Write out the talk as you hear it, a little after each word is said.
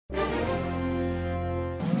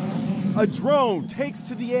A drone takes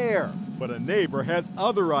to the air, but a neighbor has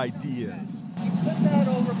other ideas. You put that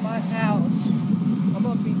over my house, I'm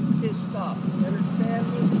gonna be pissed off. You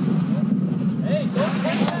understand me? Hey, don't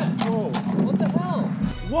take that! Oh, what the hell?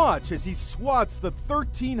 Watch as he swats the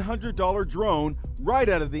 $1,300 drone right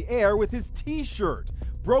out of the air with his t-shirt.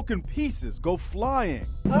 Broken pieces go flying.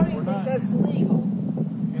 How do you think that's legal?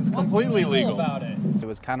 It's completely legal about it. It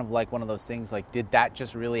was kind of like one of those things like, did that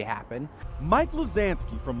just really happen? Mike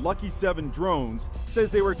Luzansky from Lucky 7 Drones says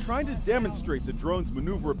they were trying to demonstrate the drone's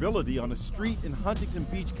maneuverability on a street in Huntington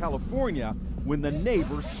Beach, California, when the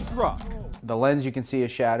neighbor struck. The lens you can see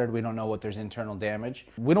is shattered. We don't know what there's internal damage.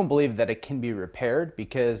 We don't believe that it can be repaired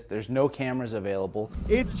because there's no cameras available.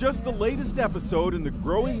 It's just the latest episode in the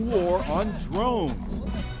growing war on drones.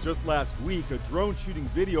 Just last week, a drone shooting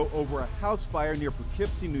video over a house fire near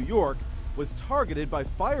Poughkeepsie, New York, was targeted by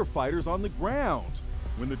firefighters on the ground.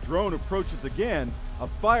 When the drone approaches again, a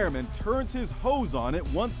fireman turns his hose on it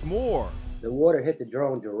once more. The water hit the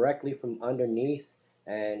drone directly from underneath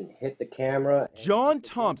and hit the camera. John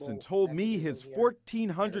Thompson told me his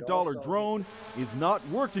 $1,400 drone is not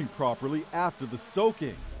working properly after the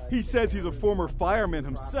soaking. He says he's a former fireman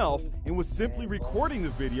himself and was simply recording the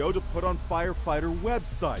video to put on firefighter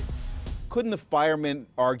websites. Couldn't the firemen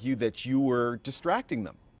argue that you were distracting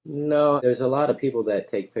them? No, there's a lot of people that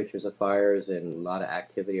take pictures of fires and a lot of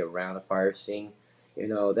activity around a fire scene. You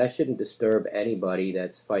know, that shouldn't disturb anybody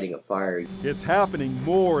that's fighting a fire. It's happening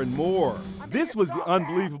more and more. This was the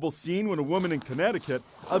unbelievable scene when a woman in Connecticut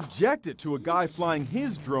objected to a guy flying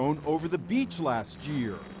his drone over the beach last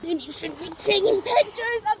year. And you should be taking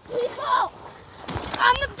pictures of people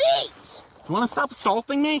on the beach! You want to stop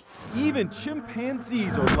assaulting me? Even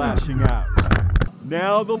chimpanzees are lashing out.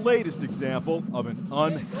 Now the latest example of an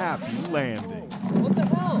unhappy landing. What the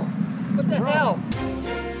hell? What the hell?